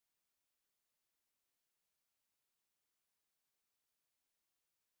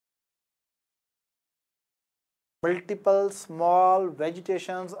multiple small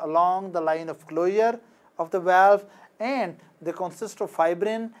vegetations along the line of closure of the valve, and they consist of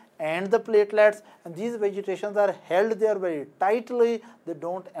fibrin and the platelets, and these vegetations are held there very tightly. They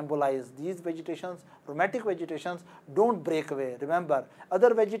don't embolize. These vegetations, rheumatic vegetations, don't break away. Remember,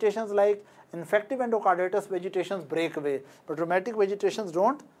 other vegetations like infective endocarditis vegetations break away, but rheumatic vegetations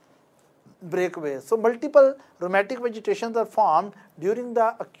don't break away. So multiple rheumatic vegetations are formed during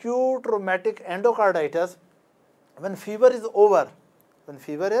the acute rheumatic endocarditis. When fever is over,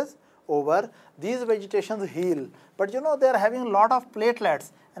 these vegetations heal. But you know, they are having a lot of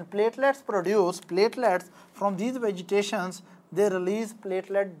platelets, and platelets from these vegetations. They release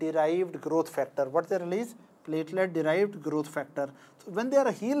platelet-derived growth factor. What they release? Platelet-derived growth factor. So when they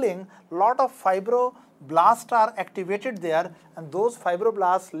are healing, lot of fibroblasts are activated there, and those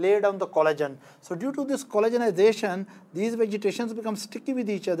fibroblasts lay down the collagen. So due to this collagenization, these vegetations become sticky with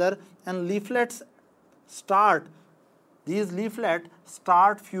each other, and these leaflets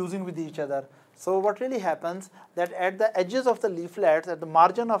start fusing with each other. So what really happens that at the edges of the leaflets, at the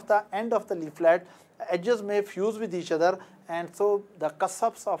margin of the end of the leaflet, edges may fuse with each other, and so the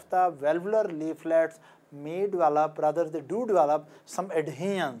cusps of the valvular leaflets may develop, rather they do develop some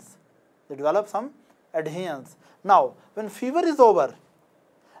adhesions. Now, when fever is over,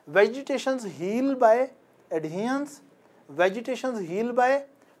 vegetations heal by adhesions, vegetations heal by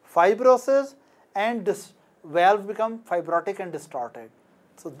fibrosis, and this valve become fibrotic and distorted.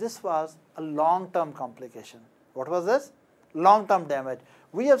 So this was a long-term complication. What was this? Long-term damage.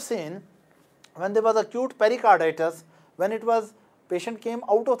 We have seen when there was acute pericarditis, when it was patient came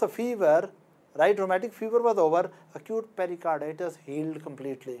out of the fever, right, rheumatic fever was over, acute pericarditis healed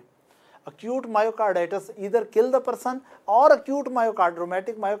completely. Acute myocarditis either kill the person, or acute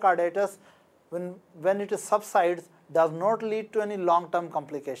rheumatic myocarditis, when it subsides, does not lead to any long-term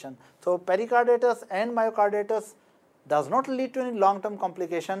complication. So pericarditis and myocarditis does not lead to any long-term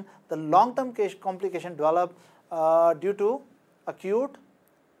complication. The long-term complication develop due to acute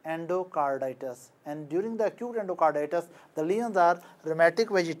endocarditis, and during the acute endocarditis, the lesions are rheumatic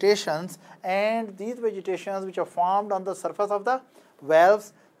vegetations, and these vegetations which are formed on the surface of the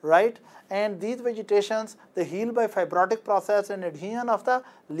valves, right, and these vegetations, they heal by fibrotic process, and adhesion of the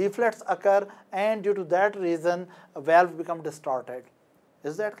leaflets occur, and due to that reason a valve become distorted.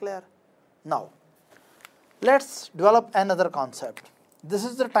 Is that clear? Now let's develop another concept. This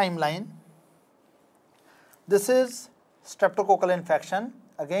is the timeline. This is streptococcal infection.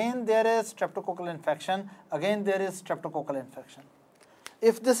 Again there is streptococcal infection. Again there is streptococcal infection.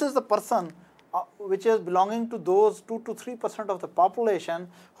 If this is the person which is belonging to those 2 to 3% of the population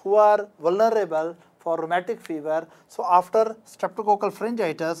who are vulnerable for rheumatic fever, so after streptococcal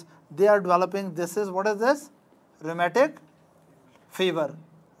pharyngitis, they are developing, this is, what is this? Rheumatic fever,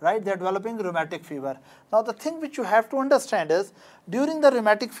 right? They are developing rheumatic fever. Now the thing which you have to understand is, during the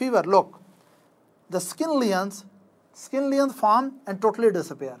rheumatic fever, look, the skin lesions form and totally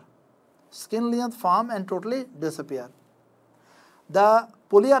disappear. Skin lesions form and totally disappear. The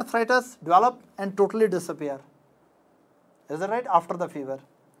polyarthritis develop and totally disappear. Is that right? After the fever.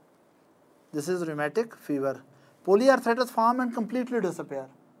 This is rheumatic fever. Polyarthritis form and completely disappear.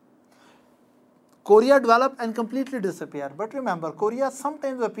 Chorea develop and completely disappear. But remember, chorea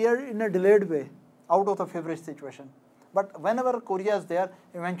sometimes appear in a delayed way out of the feverish situation. But whenever chorea is there,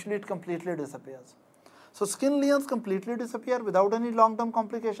 eventually it completely disappears. So skin lesions completely disappear without any long-term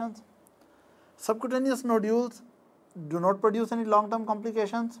complications. Subcutaneous nodules do not produce any long-term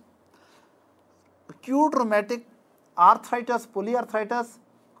complications. Acute rheumatic arthritis, polyarthritis,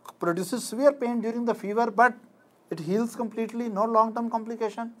 produces severe pain during the fever, but it heals completely, no long-term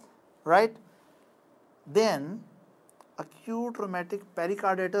complication, right? Then acute rheumatic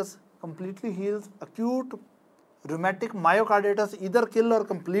pericarditis completely heals. Acute rheumatic myocarditis either kill or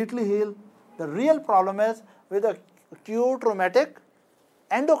completely heal. The real problem is with acute rheumatic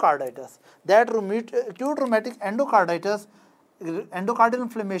endocarditis. That acute rheumatic endocarditis, endocardial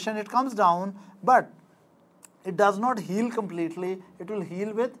inflammation, it comes down, but it does not heal completely. It will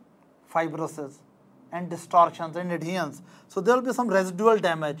heal with fibrosis and distortions and adhesions. So there will be some residual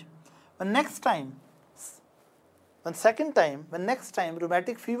damage. When next time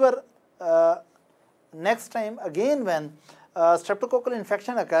rheumatic fever, next time again when streptococcal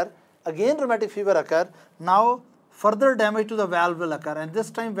infection occur, again rheumatic fever occur, now further damage to the valve will occur, and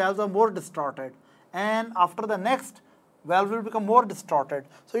this time valves are more distorted, and after the next valve will become more distorted.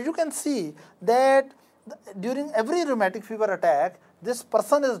 So you can see that during every rheumatic fever attack, this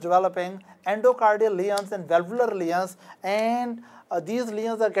person is developing endocardial lesions and valvular lesions, and these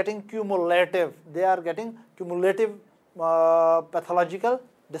lesions are getting cumulative. They are getting cumulative pathological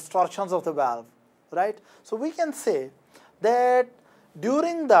distortions of the valve. right? So we can say that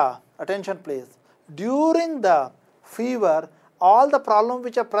during the, attention please, during the fever, all the problems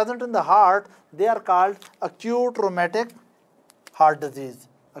which are present in the heart, they are called acute rheumatic heart disease.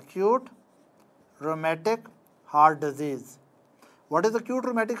 Acute rheumatic heart disease. What is acute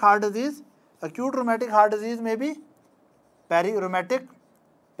rheumatic heart disease? Acute rheumatic heart disease may be rheumatic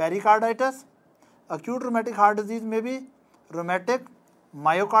pericarditis. Acute rheumatic heart disease may be rheumatic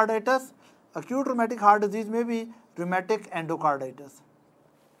myocarditis. Acute rheumatic heart disease may be rheumatic endocarditis.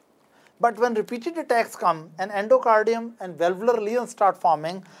 But when repeated attacks come and endocardium and valvular lesions start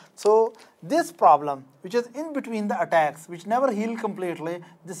forming, so this problem, which is in between the attacks, which never heal completely,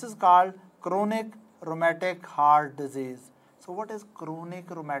 this is called chronic rheumatic heart disease. So what is chronic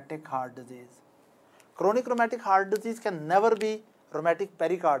rheumatic heart disease? Chronic rheumatic heart disease can never be rheumatic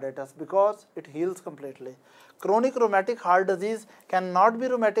pericarditis because it heals completely. Chronic rheumatic heart disease cannot be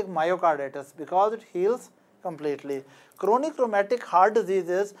rheumatic myocarditis because it heals completely. Chronic rheumatic heart disease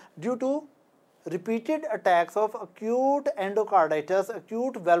is due to repeated attacks of acute endocarditis,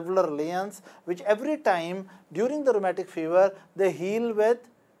 acute valvular lesions, which every time during the rheumatic fever, they heal with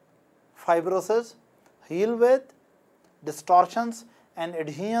fibrosis, heal with distortions and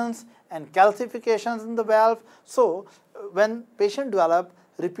adhesions and calcifications in the valve. So when patient develop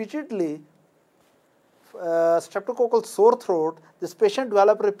repeatedly streptococcal sore throat, this patient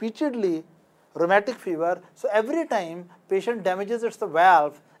develop repeatedly rheumatic fever. So every time patient damages its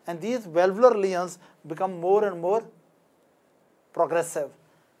valve, and these valvular lesions become more and more progressive.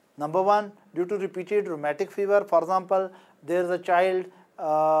 Number one, due to repeated rheumatic fever. For example, there is a child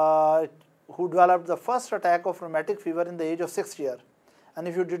who developed the first attack of rheumatic fever in the age of 6 years. And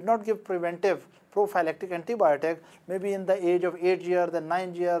if you did not give preventive prophylactic antibiotic, maybe in the age of 8 years, then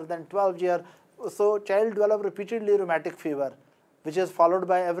 9 years, then 12 years, so child developed repeatedly rheumatic fever, which is followed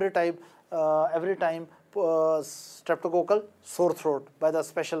by every time streptococcal sore throat by the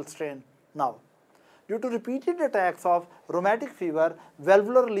special strain. Now, due to repeated attacks of rheumatic fever,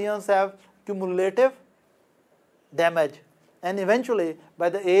 valvular lesions have cumulative damage, and eventually by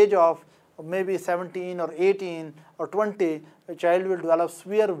the age of maybe 17 or 18 or 20, a child will develop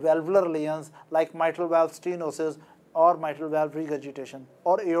severe valvular lesions like mitral valve stenosis or mitral valve regurgitation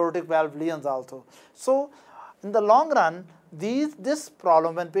or aortic valve lesions also. So in the long run, this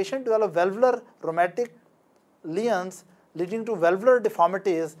problem, when patient develop valvular rheumatic lesions leading to valvular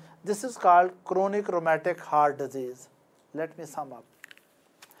deformities, this is called chronic rheumatic heart disease. Let me sum up.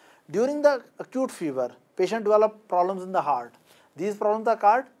 During the acute fever, patient develop problems in the heart. These problems are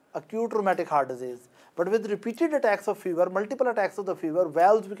called acute rheumatic heart disease. But with repeated attacks of fever, multiple attacks of the fever,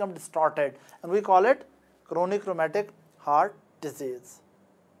 valves become distorted, and we call it chronic rheumatic heart disease.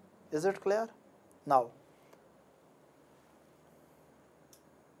 Is it clear? Now,